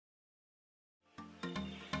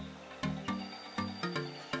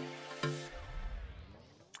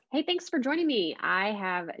Hey, thanks for joining me. I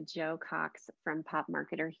have Joe Cox from Pop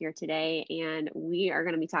Marketer here today, and we are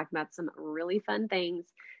going to be talking about some really fun things.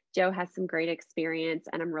 Joe has some great experience,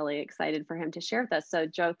 and I'm really excited for him to share with us. So,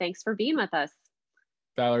 Joe, thanks for being with us.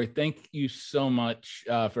 Valerie, thank you so much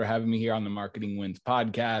for having me here on the Marketing Wins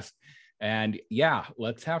podcast. And yeah,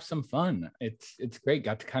 let's have some fun. It's great.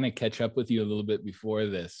 Got to kind of catch up with you a little bit before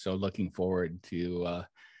this, so looking forward to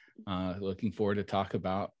talk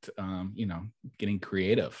about getting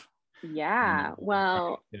creative. Yeah,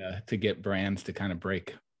 well, To get brands to kind of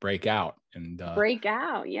break out and break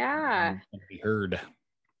out. Yeah. be heard.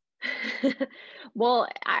 Well,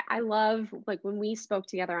 I love like when we spoke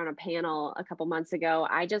together on a panel a couple months ago,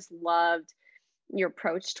 I just loved your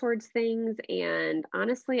approach towards things. And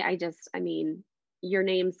honestly, I mean, your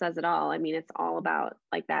name says it all. I mean, it's all about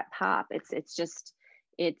like that pop. It's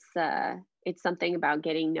something about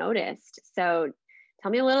getting noticed. So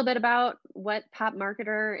tell me a little bit about what Pop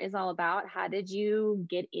Marketer is all about. How did you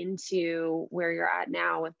get into where you're at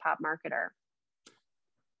now with Pop Marketer?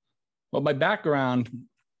 Well, my background,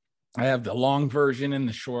 I have the long version and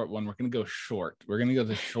the short one. We're going to go short. We're going to go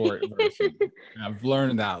the short version. I've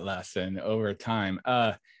learned that lesson over time.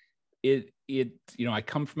 I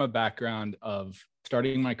come from a background of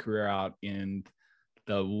starting my career out in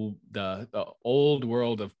the old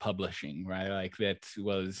world of publishing, right? Like that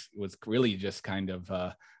was really just kind of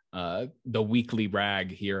the weekly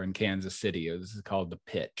rag here in Kansas City. It was called The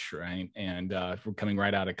Pitch, right? And we're coming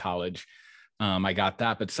right out of college. I got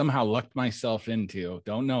that, but somehow lucked myself into,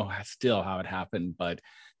 don't know still how it happened, but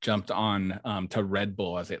jumped on to Red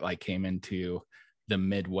Bull as it like came into the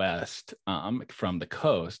Midwest from the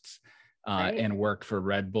coasts and worked for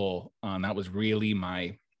Red Bull. That was really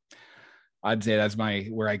I'd say that's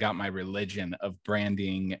where I got my religion of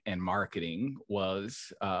branding and marketing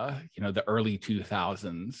was, the early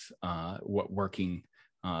 2000s, working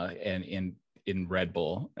and in Red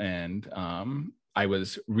Bull. And I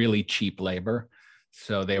was really cheap labor.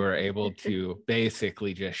 So they were able to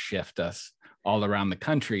basically just shift us all around the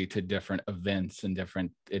country to different events and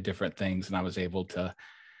different things. And I was able to,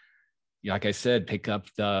 like I said, pick up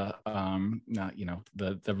the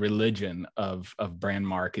religion of brand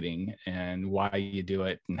marketing and why you do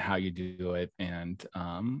it and how you do it. And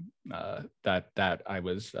that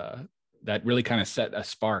really kind of set a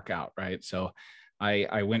spark out. Right. So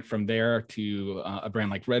I went from there to a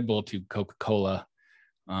brand like Red Bull to Coca-Cola.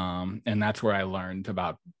 And that's where I learned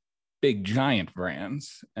about big giant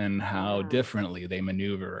brands and how differently they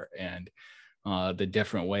maneuver and the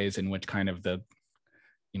different ways in which kind of the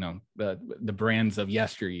brands of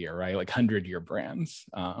yesteryear, right? Like 100-year brands,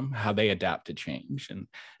 how they adapt to change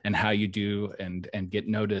and how you do and get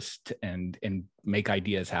noticed and make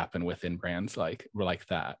ideas happen within brands like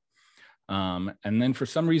that. And then for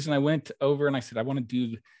some reason I went over and I said, I want to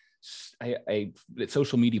do,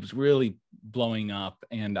 social media was really blowing up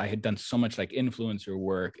and I had done so much like influencer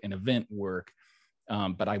work and event work.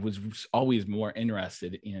 But I was always more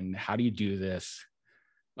interested in how do you do this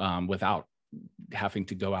without having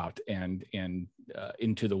to go out and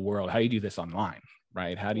into the world. How do you do this online,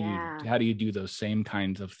 right? How do you do those same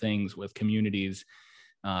kinds of things with communities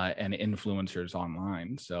and influencers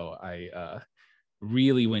online? So I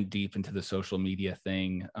really went deep into the social media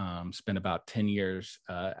thing. Spent about 10 years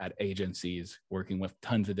at agencies working with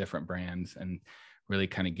tons of different brands and really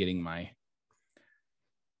kind of getting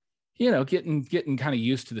getting kind of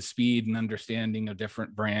used to the speed and understanding of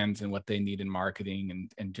different brands and what they need in marketing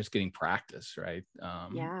and just getting practice, right?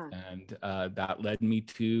 And that led me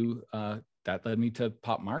to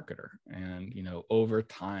Pop Marketer. And over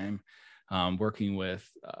time, working with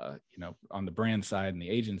on the brand side and the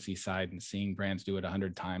agency side and seeing brands do it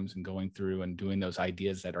 100 times and going through and doing those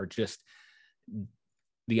ideas that are just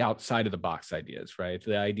the outside of the box ideas, right?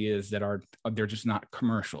 The ideas that they're just not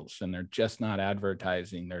commercials and they're just not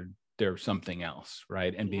advertising. They're something else,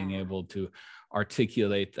 right? And being able to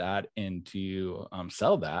articulate that and to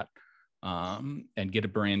sell that and get a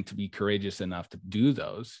brand to be courageous enough to do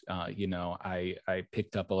those. I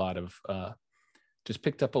picked up a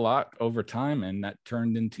lot over time, and that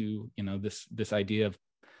turned into this idea of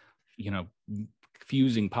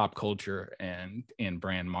fusing pop culture and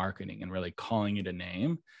brand marketing and really calling it a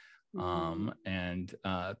name. And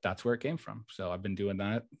that's where it came from. So I've been doing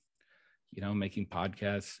that, making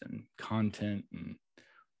podcasts and content and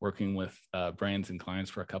working with brands and clients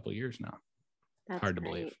for a couple of years now. That's hard to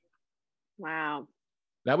great. believe. Wow.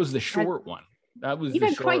 That was the short one. That was You've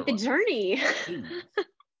had quite the journey.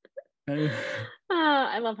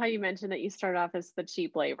 I love how you mentioned that you started off as the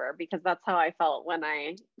cheap labor, because that's how I felt when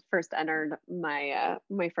I first entered my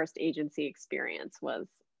my first agency experience. Was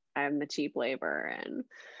I'm the cheap labor, and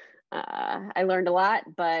I learned a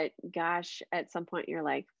lot, but gosh, at some point you're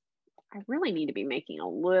like, I really need to be making a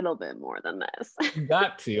little bit more than this. You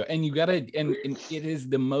got to, and you got to, and it is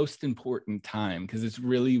the most important time because it's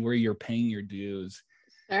really where you're paying your dues,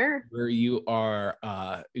 Sure. where you are,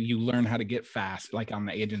 you learn how to get fast, like on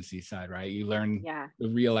the agency side, right? You learn Yeah. the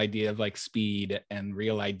real idea of like speed and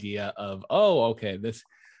real idea of, oh, okay,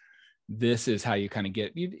 this is how you kind of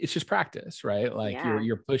get, it's just practice, right? Like Yeah.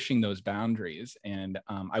 you're pushing those boundaries, and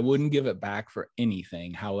I wouldn't give it back for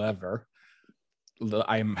anything. However,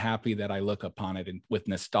 I'm happy that I look upon it with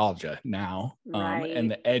nostalgia now, and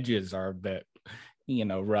Right. the edges are a bit,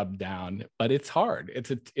 rubbed down. But it's hard.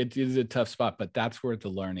 It is a tough spot. But that's where the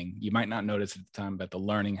learning. You might not notice at the time, but the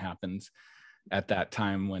learning happens at that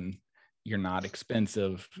time when you're not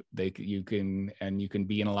expensive. You can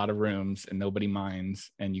be in a lot of rooms and nobody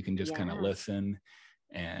minds, and you can just kind of Yeah. listen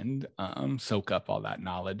and soak up all that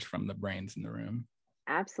knowledge from the brains in the room.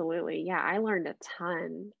 Absolutely. Yeah, I learned a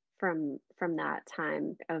ton from that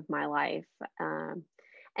time of my life.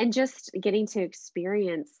 And just getting to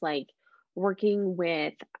experience like working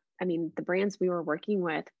with, I mean, the brands we were working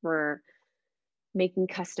with were making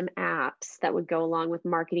custom apps that would go along with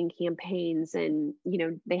marketing campaigns, and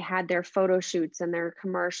they had their photo shoots and their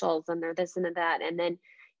commercials and their this and that. And then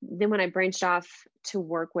when I branched off to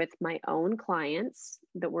work with my own clients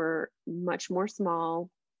that were much more small,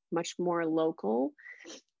 much more local,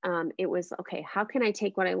 it was okay, how can I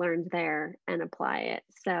take what I learned there and apply it?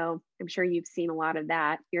 So I'm sure you've seen a lot of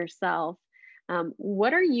that yourself.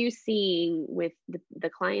 What are you seeing with the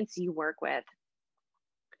clients you work with?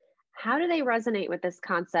 How do they resonate with this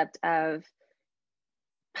concept of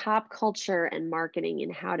pop culture and marketing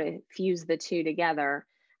and how to fuse the two together?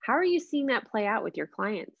 How are you seeing that play out with your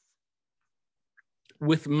clients?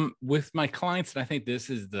 With my clients, and I think this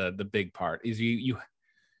is the big part, is you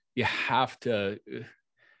have to,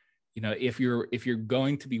 if you're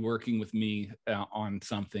going to be working with me on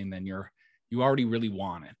something, then you already really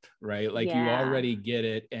want it, right? Like you Yeah, already get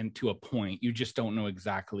it, and to a point, you just don't know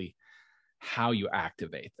exactly how you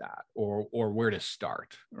activate that or where to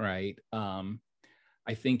start, right?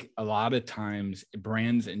 I think a lot of times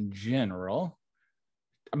brands in general,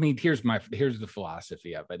 I mean, here's the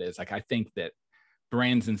philosophy of it, is like, I think that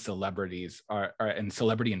brands and celebrities and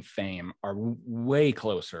celebrity and fame are way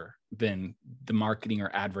closer than the marketing or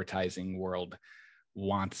advertising world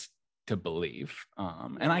wants to believe.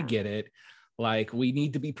 And I yeah, get it. Like, we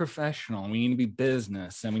need to be professional, we need to be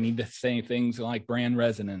business, and we need to say things like brand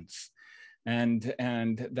resonance, and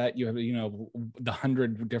that you have, the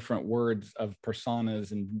 100 different words of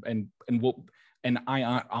personas, and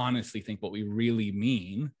I honestly think what we really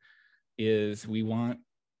mean is we want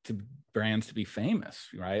to brands to be famous,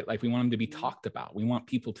 right? Like we want them to be mhm, talked about. We want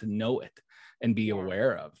people to know it and be yeah,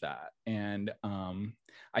 aware of that. And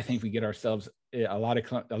I think we get ourselves, a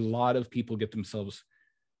lot of people get themselves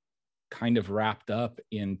kind of wrapped up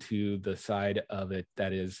into the side of it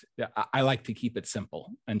that is, I like to keep it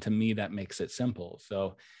simple, and to me that makes it simple.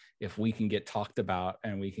 So if we can get talked about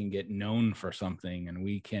and we can get known for something, and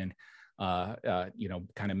we can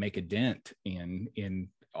kind of make a dent in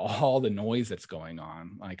all the noise that's going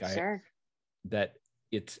on, like I sure. that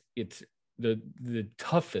it's the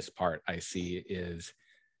toughest part I see is,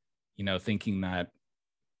 thinking that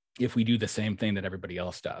if we do the same thing that everybody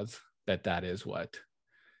else does, that is what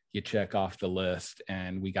you check off the list,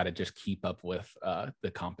 and we got to just keep up with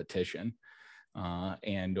the competition,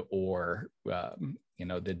 and or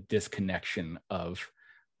the disconnection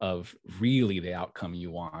of really the outcome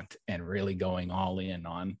you want, and really going all in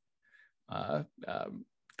on uh,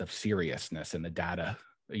 the seriousness and the data,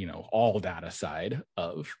 all data side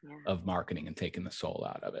Yeah, of marketing, and taking the soul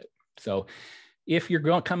out of it. So if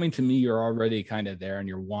you're coming to me, you're already kind of there, and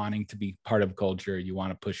you're wanting to be part of culture, you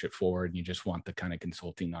want to push it forward, and you just want the kind of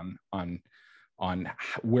consulting on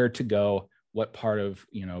where to go, what part of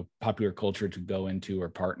popular culture to go into or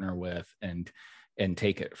partner with, and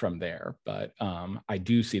take it from there. But I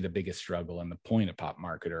do see the biggest struggle, and the point of Pop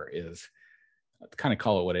Marketer is kind of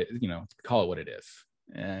call it what it is,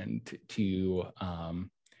 and to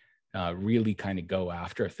really kind of go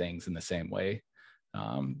after things in the same way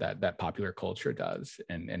that popular culture does,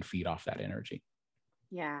 and feed off that energy.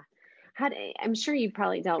 yeah. I'm sure you've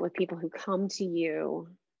probably dealt with people who come to you,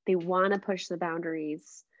 they want to push the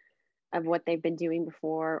boundaries of what they've been doing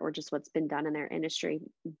before or just what's been done in their industry,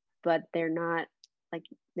 but they're not like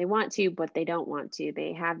they want to, but they don't want to.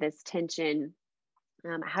 They have this tension.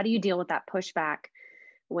 How do you deal with that pushback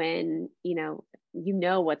when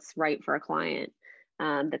what's right for a client,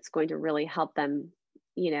 that's going to really help them,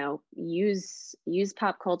 use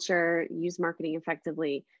pop culture, use marketing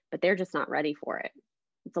effectively, but they're just not ready for it?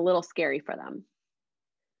 it's a little scary for them.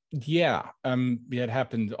 Yeah, it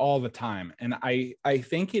happens all the time, and I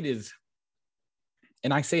think it is,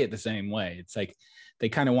 and I say it the same way. It's like they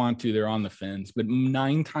kind of want to, they're on the fence, but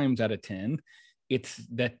 9 times out of 10, it's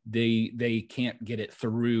that they can't get it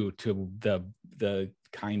through to the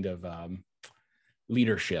kind of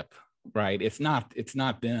leadership, right? It's not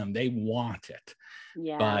them. They want it,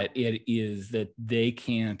 Yeah. but it is that they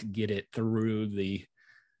can't get it through the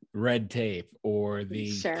red tape or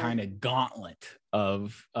the kind of gauntlet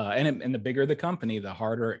of and the bigger the company, the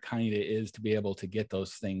harder it kind of is to be able to get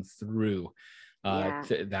those things through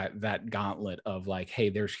to that gauntlet of like,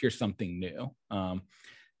 hey, here's something new.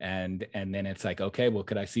 And then it's like, okay, well,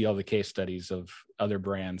 could I see all the case studies of other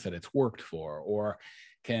brands that it's worked for, or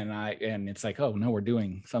can I? And it's like, oh no, we're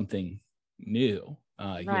doing something new,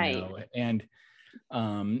 you know. And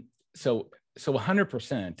so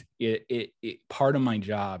 100%, it part of my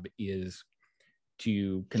job is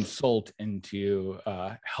to consult and to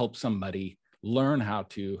help somebody learn how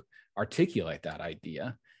to articulate that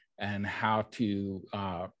idea and how to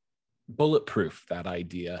bulletproof that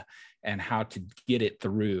idea and how to get it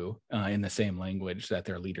through in the same language that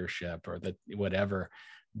their leadership or that whatever,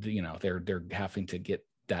 you know, they're having to get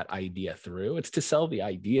that idea through. It's to sell the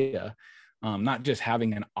idea, not just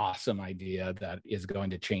having an awesome idea that is going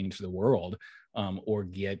to change the world, or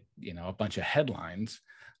get, you know, a bunch of headlines,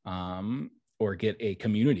 or get a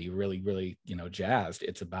community really, really, you know, jazzed.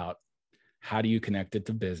 It's about how do you connect it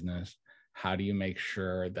to business? How do you make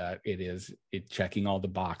sure that it checking all the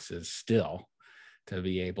boxes still to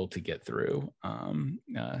be able to get through,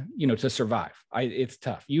 you know, to survive. It's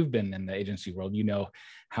tough. You've been in the agency world, you know,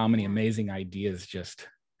 how many amazing ideas just,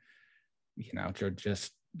 you know, they're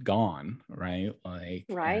just gone, right? Like,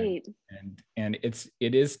 and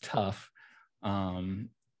it is tough. I'm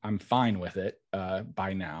fine with it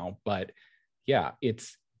by now, but yeah,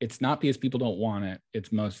 it's not because people don't want it.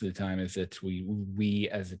 It's most of the time it's we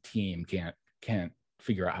as a team can't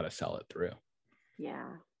figure out how to sell it through.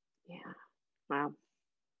 Yeah. Wow.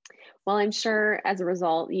 Well, I'm sure as a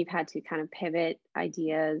result, you've had to kind of pivot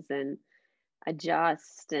ideas and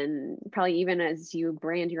adjust, and probably even as you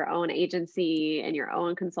brand your own agency and your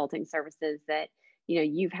own consulting services, that, you know,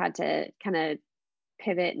 you've had to kind of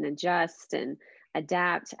pivot and adjust and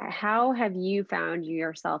adapt. How have you found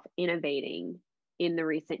yourself innovating in the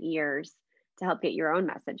recent years to help get your own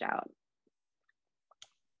message out?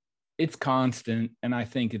 It's constant, and I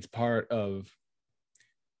think it's part of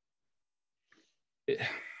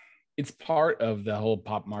the whole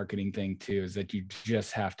pop marketing thing too, is that you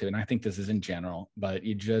just have to, and I think this is in general, but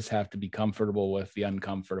you just have to be comfortable with the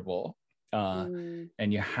uncomfortable. And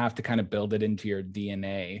you have to kind of build it into your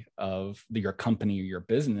DNA of your company or your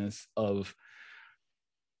business of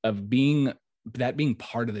being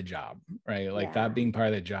part of the job, right? Like that being part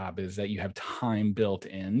of the job is that you have time built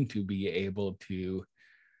in to be able to, you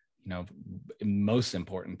know, most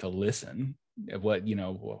important, to listen. What, you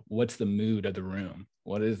know, what's the mood of the room?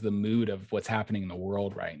 What is the mood of what's happening in the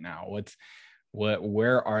world right now?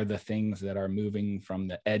 Where are the things that are moving from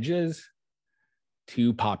the edges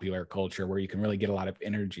to popular culture, where you can really get a lot of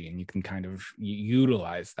energy and you can kind of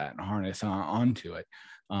utilize that and harness onto it,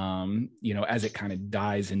 you know, as it kind of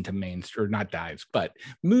dies into mainstream, or not dives, but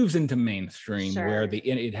moves into mainstream, where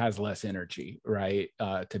it has less energy, right,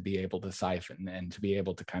 to be able to siphon and to be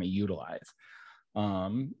able to kind of utilize.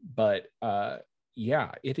 But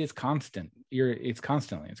yeah, it is constant. It's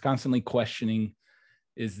constantly questioning,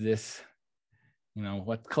 is this, you know,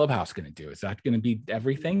 what Clubhouse going to do? Is that going to be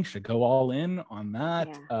everything? Should go all in on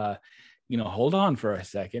that? You know, hold on for a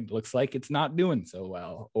second. Looks like it's not doing so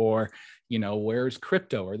well. Or, you know, where's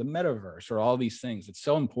crypto or the metaverse or all these things? It's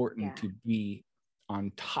so important to be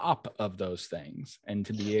on top of those things and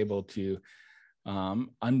to be able to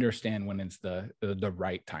understand when it's the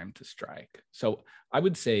right time to strike. So I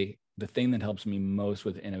would say the thing that helps me most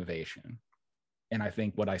with innovation, and I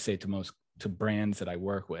think what I say to brands that I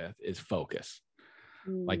work with, is focus.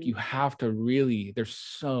 Like, you have to really, there's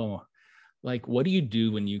so, like, what do you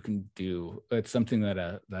do when you can do, it's something that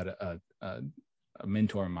a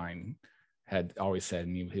mentor of mine had always said,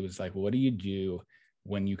 and he was like, what do you do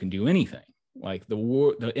when you can do anything? Like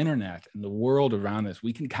the internet and the world around us,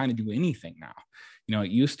 we can kind of do anything now. You know, it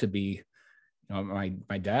used to be, you know,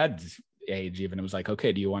 my dad's age even, it was like,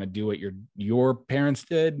 okay, do you want to do what your parents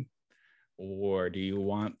did, or do you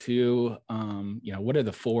want to, you know, what are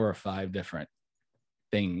the 4 or 5 different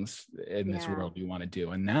things in this world you want to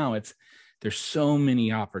do? And now there's so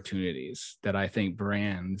many opportunities that I think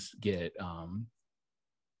brands get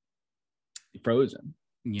frozen,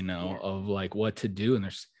 you know, of like what to do. And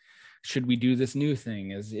should we do this new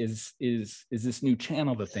thing? Is this new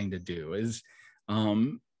channel the thing to do? Is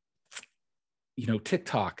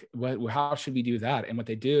TikTok, how should we do that? And what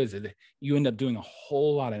they do is that you end up doing a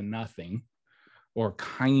whole lot of nothing or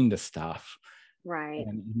kind of stuff, Right.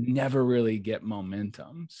 and you never really get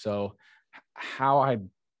momentum. So how I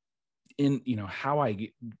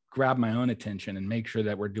grab my own attention and make sure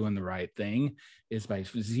that we're doing the right thing is by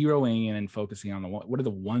zeroing in and focusing on what are the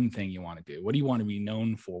one thing you want to do? What do you want to be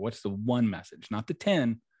known for? What's the one message? Not the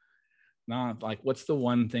 10, not like, what's the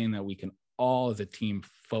one thing that we can all as a team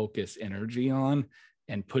focus energy on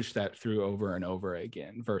and push that through over and over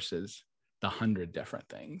again versus the 100 different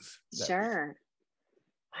things. Sure.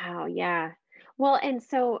 Wow. Yeah. Well, and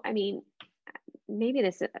so, I mean, maybe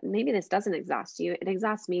this doesn't exhaust you. It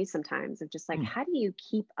exhausts me sometimes, of just like, how do you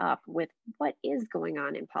keep up with what is going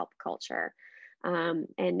on in pop culture,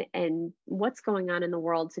 and what's going on in the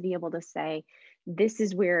world, to be able to say, this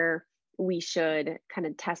is where we should kind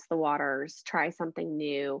of test the waters, try something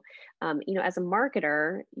new. As a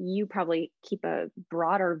marketer, you probably keep a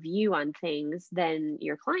broader view on things than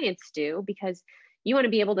your clients do, because you want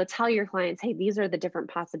to be able to tell your clients, hey, these are the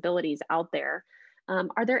different possibilities out there.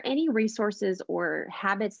 Are there any resources or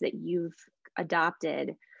habits that you've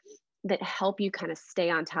adopted that help you kind of stay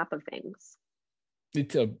on top of things?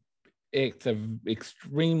 It's a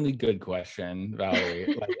extremely good question,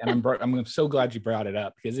 Valerie. And I'm so glad you brought it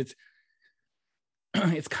up, because it's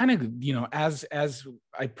kind of, as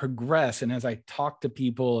I progress and as I talk to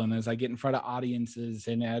people and as I get in front of audiences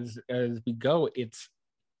and as we go,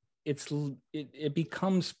 it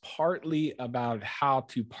becomes partly about how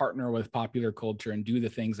to partner with popular culture and do the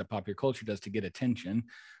things that popular culture does to get attention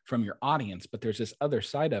from your audience. But there's this other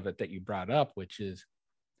side of it that you brought up, which is,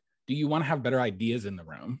 do you want to have better ideas in the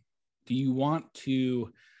room? Do you want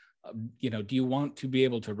to do you want to be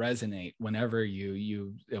able to resonate whenever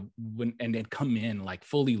when and come in like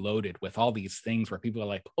fully loaded with all these things where people are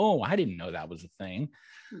like, oh, I didn't know that was a thing.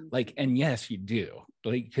 Like, and yes, you do,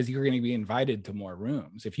 like, because you're going to be invited to more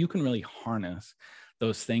rooms. If you can really harness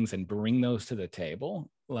those things and bring those to the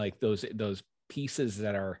table, like those pieces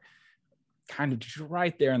that are kind of just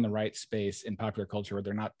right there in the right space in popular culture, where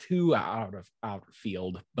they're not too out of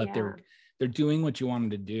field, but they're doing what you want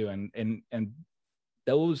them to do. And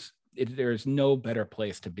there's no better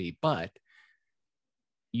place to be, but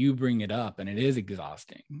you bring it up and it is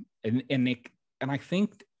exhausting. And I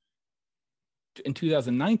think in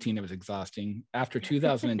 2019, it was exhausting. After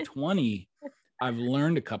 2020, I've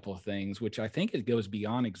learned a couple of things, which I think it goes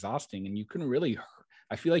beyond exhausting, and you can really,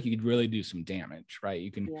 I feel like you could really do some damage, right? You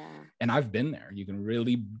can, and I've been there. You can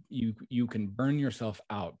really, you can burn yourself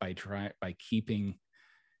out by keeping,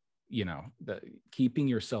 keeping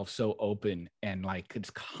yourself so open and like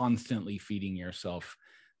it's constantly feeding yourself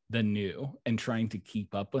the new and trying to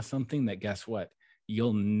keep up with something that, guess what,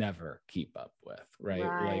 you'll never keep up with, right?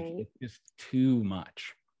 Like it's just too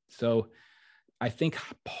much. So I think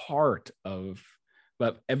part of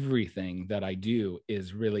everything that I do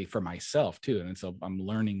is really for myself too. And so I'm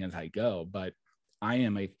learning as I go, but I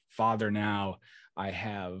am a father now. I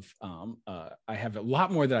have a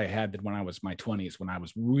lot more that I had than when I was my 20s, when I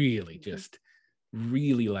was really just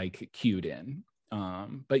really like cued in.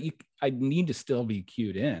 But I need to still be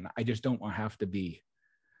cued in. I just don't have to be.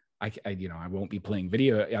 I won't be playing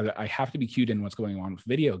video. I have to be cued in what's going on with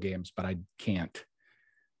video games, but I can't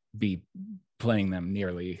be playing them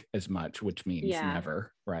nearly as much, which means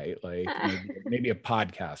never, right? Like maybe a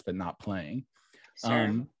podcast, but not playing.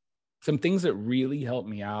 Sure. Some things that really help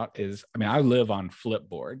me out is, I live on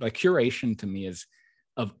Flipboard. Like curation to me is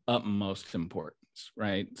of utmost importance,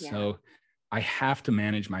 right? Yeah. So I have to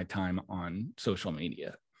manage my time on social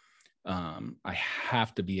media. I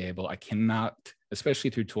have to be able, I cannot, especially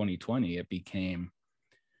through 2020, it became,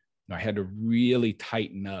 I had to really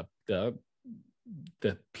tighten up the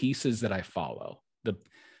pieces that I follow,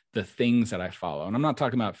 the things that I follow. And I'm not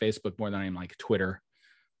talking about Facebook more than I'm like Twitter.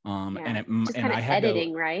 And I had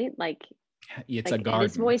editing, right? Like it's a garden.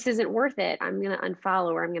 This voice isn't worth it. I'm going to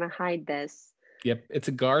unfollow, or I'm going to hide this. Yep. It's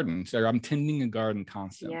a garden. So I'm tending a garden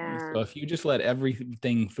constantly. Yeah. So if you just let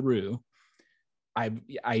everything through, I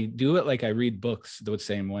do it like I read books the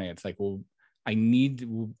same way. It's like, well,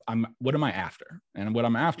 what am I after? And what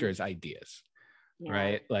I'm after is ideas,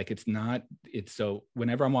 right? Like so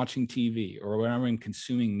whenever I'm watching TV or whenever I'm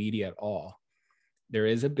consuming media at all, there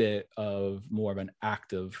is a bit of more of an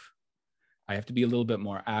active, I have to be a little bit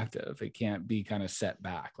more active. It can't be kind of set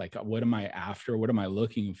back. Like, what am I after? What am I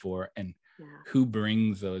looking for? And who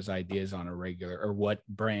brings those ideas on a regular, or what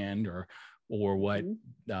brand or what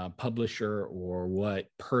publisher or what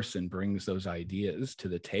person brings those ideas to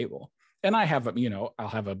the table? and I have I'll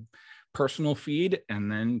have a personal feed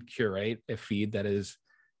and then curate a feed that is,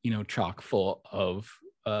 chock full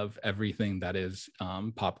of everything that is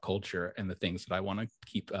pop culture and the things that I want to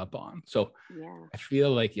keep up on. So Yeah. I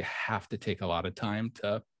feel like you have to take a lot of time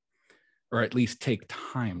to, or at least take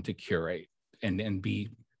time to curate and be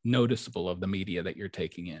noticeable of the media that you're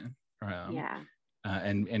taking in. Yeah.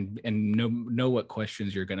 And know what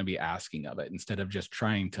questions you're going to be asking of it, instead of just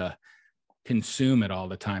trying to consume it all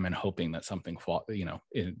the time and hoping that something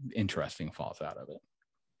interesting falls out of it.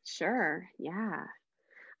 Sure. Yeah.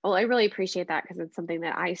 Well, I really appreciate that because it's something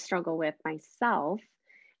that I struggle with myself,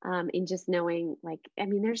 in just knowing, like, I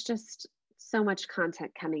mean, there's just so much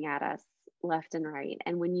content coming at us left and right.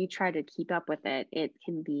 And when you try to keep up with it, it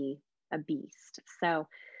can be a beast. So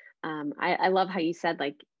I love how you said,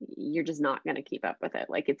 like, you're just not going to keep up with it.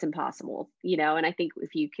 Like, it's impossible, And I think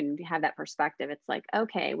if you can have that perspective, it's like,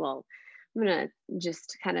 okay, well, I'm going to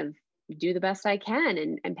just kind of do the best I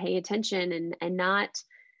can and pay attention and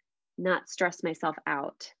not stress myself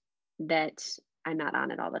out that I'm not on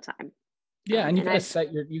it all the time. Yeah, and And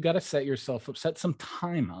I've, you got to set yourself up, set some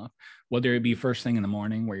time up, whether it be first thing in the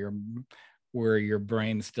morning where your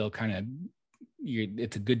brain's still kind of,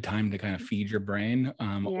 it's a good time to kind of feed your brain,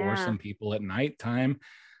 or yeah, some people at nighttime,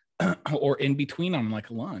 or in between on like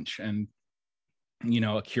lunch. And a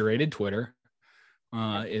curated Twitter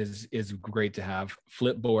is great to have.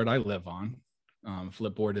 Flipboard I live on.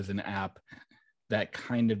 Flipboard is an app that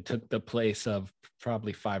kind of took the place of,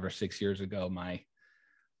 probably 5 or 6 years ago, my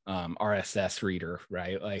RSS reader,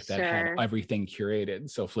 right? Like, that had sure. everything curated.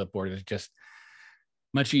 So Flipboard is just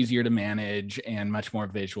much easier to manage and much more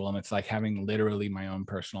visual. And it's like having literally my own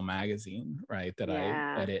personal magazine, right? That I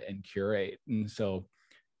Yeah, edit and curate. And so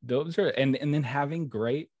those are, and then having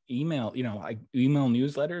great email, like email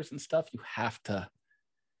newsletters and stuff, you have to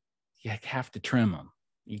trim them.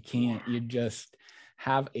 You can't, yeah, you just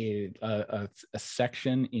have a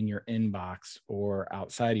section in your inbox or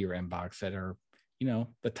outside of your inbox that are,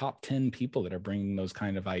 the top 10 people that are bringing those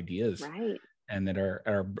kind of ideas, right. and that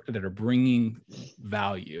are bringing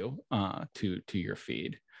value to your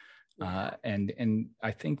feed. Yeah, And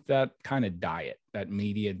I think that kind of that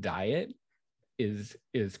media diet is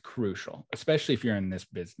crucial, especially if you're in this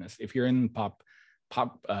business. If you're in pop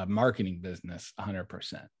marketing business,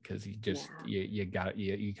 100%, because yeah,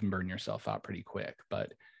 you can burn yourself out pretty quick.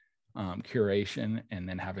 But curation and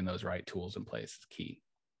then having those right tools in place is key.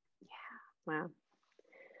 wow.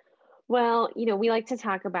 Well, we like to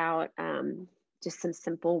talk about just some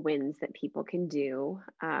simple wins that people can do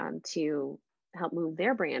to help move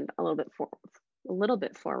their brand a little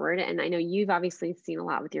bit forward. And I know you've obviously seen a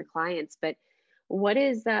lot with your clients, but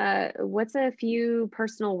what's a few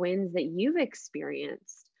personal wins that you've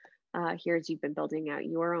experienced here as you've been building out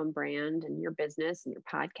your own brand and your business and your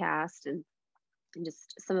podcast and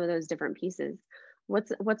just some of those different pieces?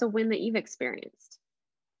 What's a win that you've experienced?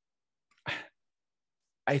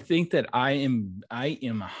 I think that I am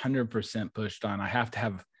 100% pushed on. I have to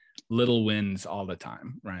have little wins all the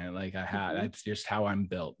time, right? Like Hmm. that's just how I'm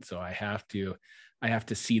built. So I have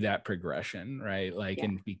to see that progression, right? Like, Yeah,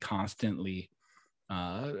 and be constantly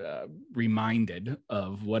reminded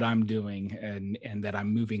of what I'm doing, and that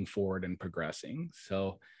I'm moving forward and progressing.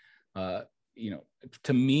 So, uh,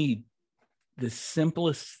 to me, the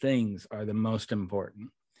simplest things are the most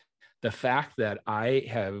important. The fact that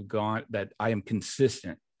that I am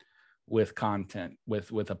consistent with content, with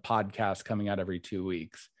a podcast coming out every 2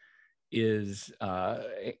 weeks, is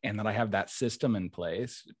and that I have that system in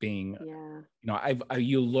place, being, yeah,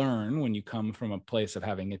 you learn when you come from a place of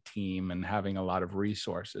having a team and having a lot of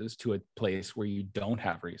resources to a place where you don't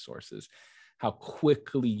have resources, how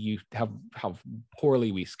quickly how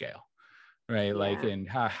poorly we scale, right? Like, yeah, and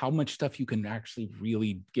how much stuff you can actually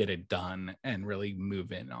really get it done and really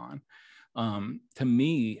move in on. To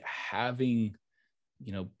me, having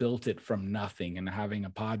built it from nothing and having a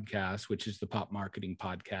podcast, which is the Pop Marketing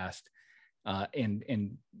Podcast,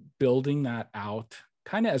 and building that out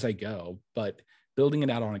kind of as I go, but building it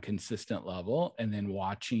out on a consistent level, and then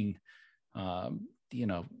watching, my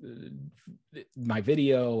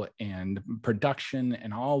video and production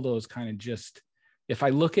and all those kind of, just, if I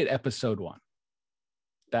look at episode 1,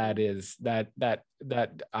 that yeah, is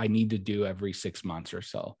that I need to do every 6 months or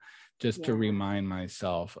so, just to yeah, remind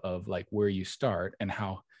myself of, like, where you start and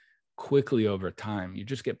how quickly over time you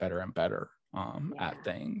just get better and better at yeah,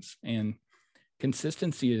 things. And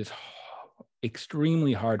consistency is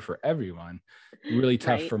extremely hard for everyone, really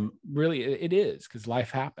tough right. for, really, it is, because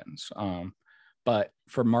life happens. But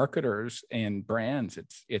for marketers and brands,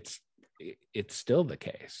 it's still the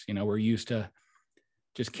case. We're used to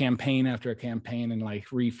just campaign after a campaign and like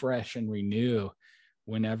refresh and renew,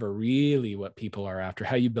 whenever really what people are after,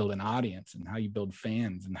 how you build an audience and how you build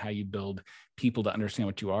fans and how you build people to understand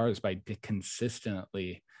what you are, is by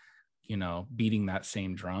consistently, you know, beating that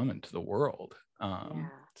same drum into the world.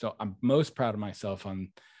 So I'm most proud of myself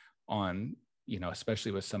on, you know,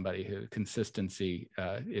 especially with somebody who consistency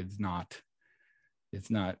is not, it's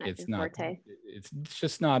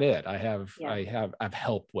just not it. I've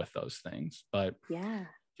helped with those things, but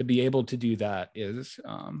to be able to do that is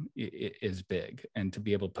big, and to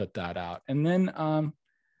be able to put that out. And then,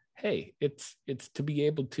 hey, it's to be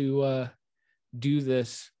able to do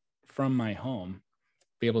this from my home,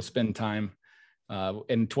 be able to spend time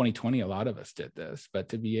in 2020, a lot of us did this, but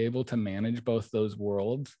to be able to manage both those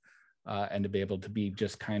worlds and to be able to be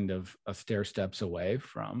just kind of a stair steps away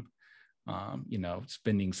from, you know,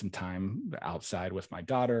 spending some time outside with my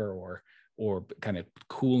daughter, or kind of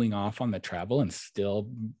cooling off on the travel, and still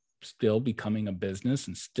becoming a business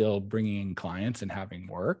and still bringing in clients and having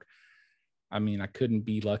work. I mean, I couldn't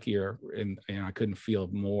be luckier, and I couldn't feel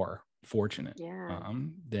more fortunate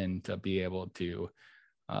than to be able to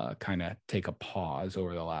kind of take a pause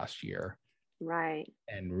over the last year,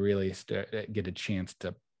 and really get a chance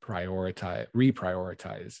to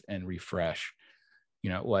reprioritize and refresh, you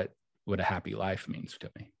know, what a happy life means to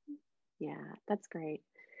me. Yeah, that's great.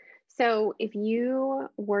 So if you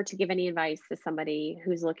were to give any advice to somebody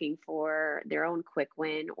who's looking for their own quick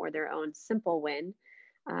win or their own simple win,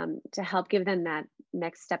 to help give them that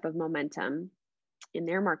next step of momentum in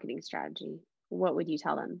their marketing strategy, what would you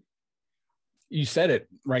tell them? You said it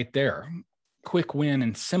right there. Quick win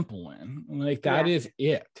and simple win. Like that is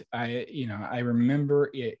it. I remember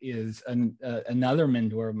it is another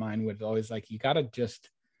mentor of mine was always like, you got to just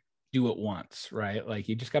do it once, right? Like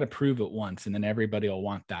you just got to prove it once, and then everybody will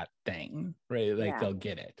want that thing, right? Like they'll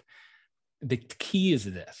get it. The key is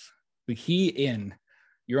this: the key in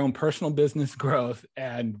your own personal business growth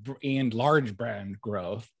and large brand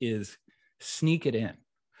growth is sneak it in.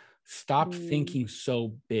 Stop thinking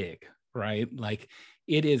so big, right? Like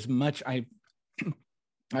it is much.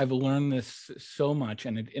 I've learned this so much,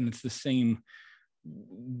 and it's the same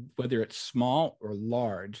whether it's small or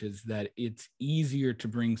large, is that it's easier to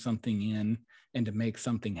bring something in and to make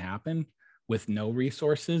something happen with no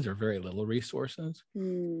resources or very little resources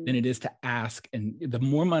than it is to ask. And the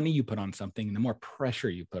more money you put on something, the more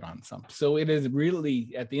pressure you put on something. So it is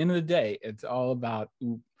really, at the end of the day, it's all about,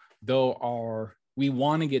 we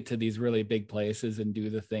want to get to these really big places and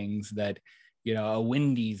do the things that, you know, a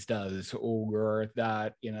Wendy's does, or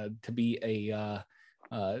that, you know, to be a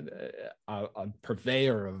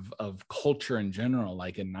purveyor of culture in general,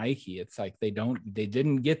 like in Nike. It's like they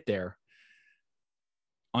didn't get there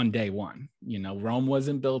on day one. You know, Rome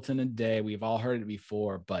wasn't built in a day. We've all heard it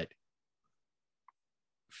before, but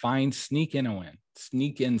sneak in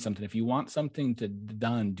something. If you want something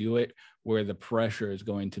done, do it where the pressure is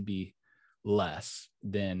going to be less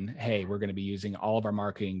than, hey, we're going to be using all of our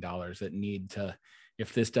marketing dollars that need to,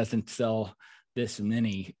 if this doesn't sell this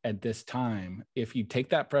many at this time, if you take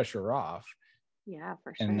that pressure off,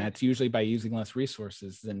 for sure, and that's usually by using less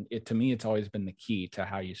resources, then to me, it's always been the key to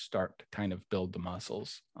how you start to kind of build the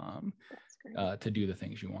muscles to do the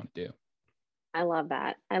things you want to do. I love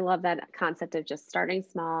that. I love that concept of just starting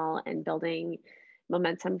small and building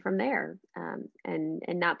momentum from there, and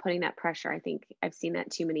not putting that pressure. I think I've seen that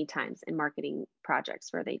too many times in marketing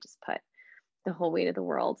projects where they just put the whole weight of the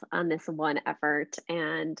world on this one effort.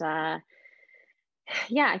 And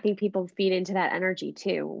I think people feed into that energy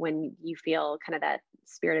too when you feel kind of that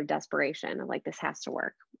spirit of desperation of like, this has to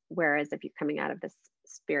work. Whereas if you're coming out of this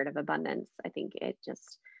spirit of abundance, I think it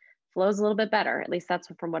just flows a little bit better. At least that's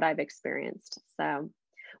from what I've experienced. So,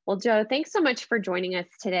 well, Joe, thanks so much for joining us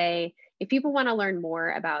today. If people want to learn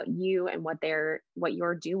more about you and what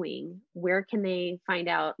you're doing, where can they find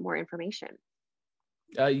out more information?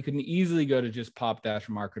 You can easily go to just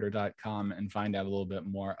pop-marketer.com and find out a little bit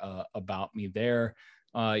more about me there.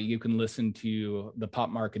 You can listen to the Pop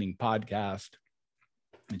Marketing Podcast,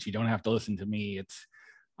 and you don't have to listen to me.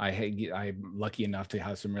 I'm lucky enough to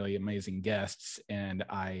have some really amazing guests, and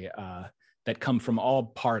that come from all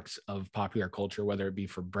parts of popular culture, whether it be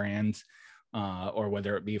for brands or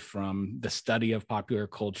whether it be from the study of popular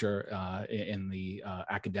culture in the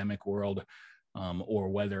academic world, or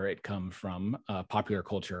whether it come from popular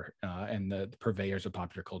culture and the purveyors of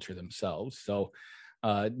popular culture themselves. So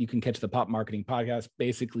you can catch the Pop Marketing Podcast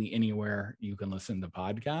basically anywhere you can listen to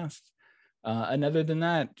podcasts. And other than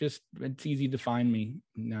that, it's easy to find me.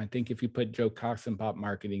 I think if you put Joe Coxon Pop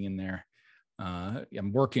Marketing in there,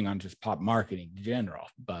 I'm working on just pop marketing in general,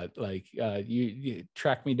 but like you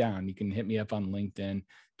track me down. You can hit me up on LinkedIn,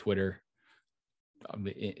 Twitter.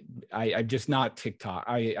 I'm just not TikTok.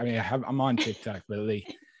 I'm on TikTok, but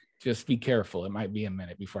just be careful. It might be a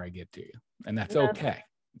minute before I get to you, and that's okay.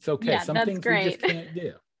 It's okay. Yeah, Some that's things great. we just can't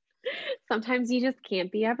do. Sometimes you just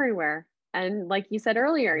can't be everywhere. And like you said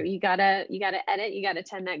earlier, you gotta edit, you gotta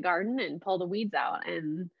tend that garden and pull the weeds out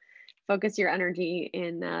and focus your energy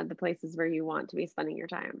in the places where you want to be spending your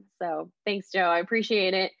time. So thanks, Joe. I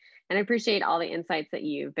appreciate it. And I appreciate all the insights that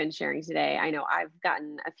you've been sharing today. I know I've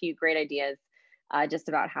gotten a few great ideas just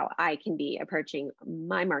about how I can be approaching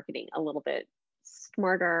my marketing a little bit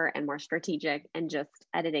smarter and more strategic and just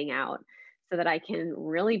editing out so that I can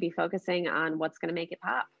really be focusing on what's going to make it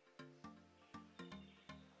pop.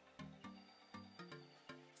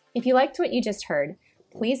 If you liked what you just heard,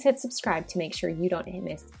 please hit subscribe to make sure you don't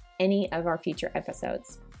miss any of our future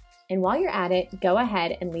episodes. And while you're at it, go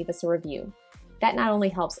ahead and leave us a review. That not only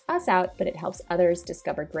helps us out, but it helps others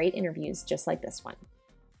discover great interviews just like this one.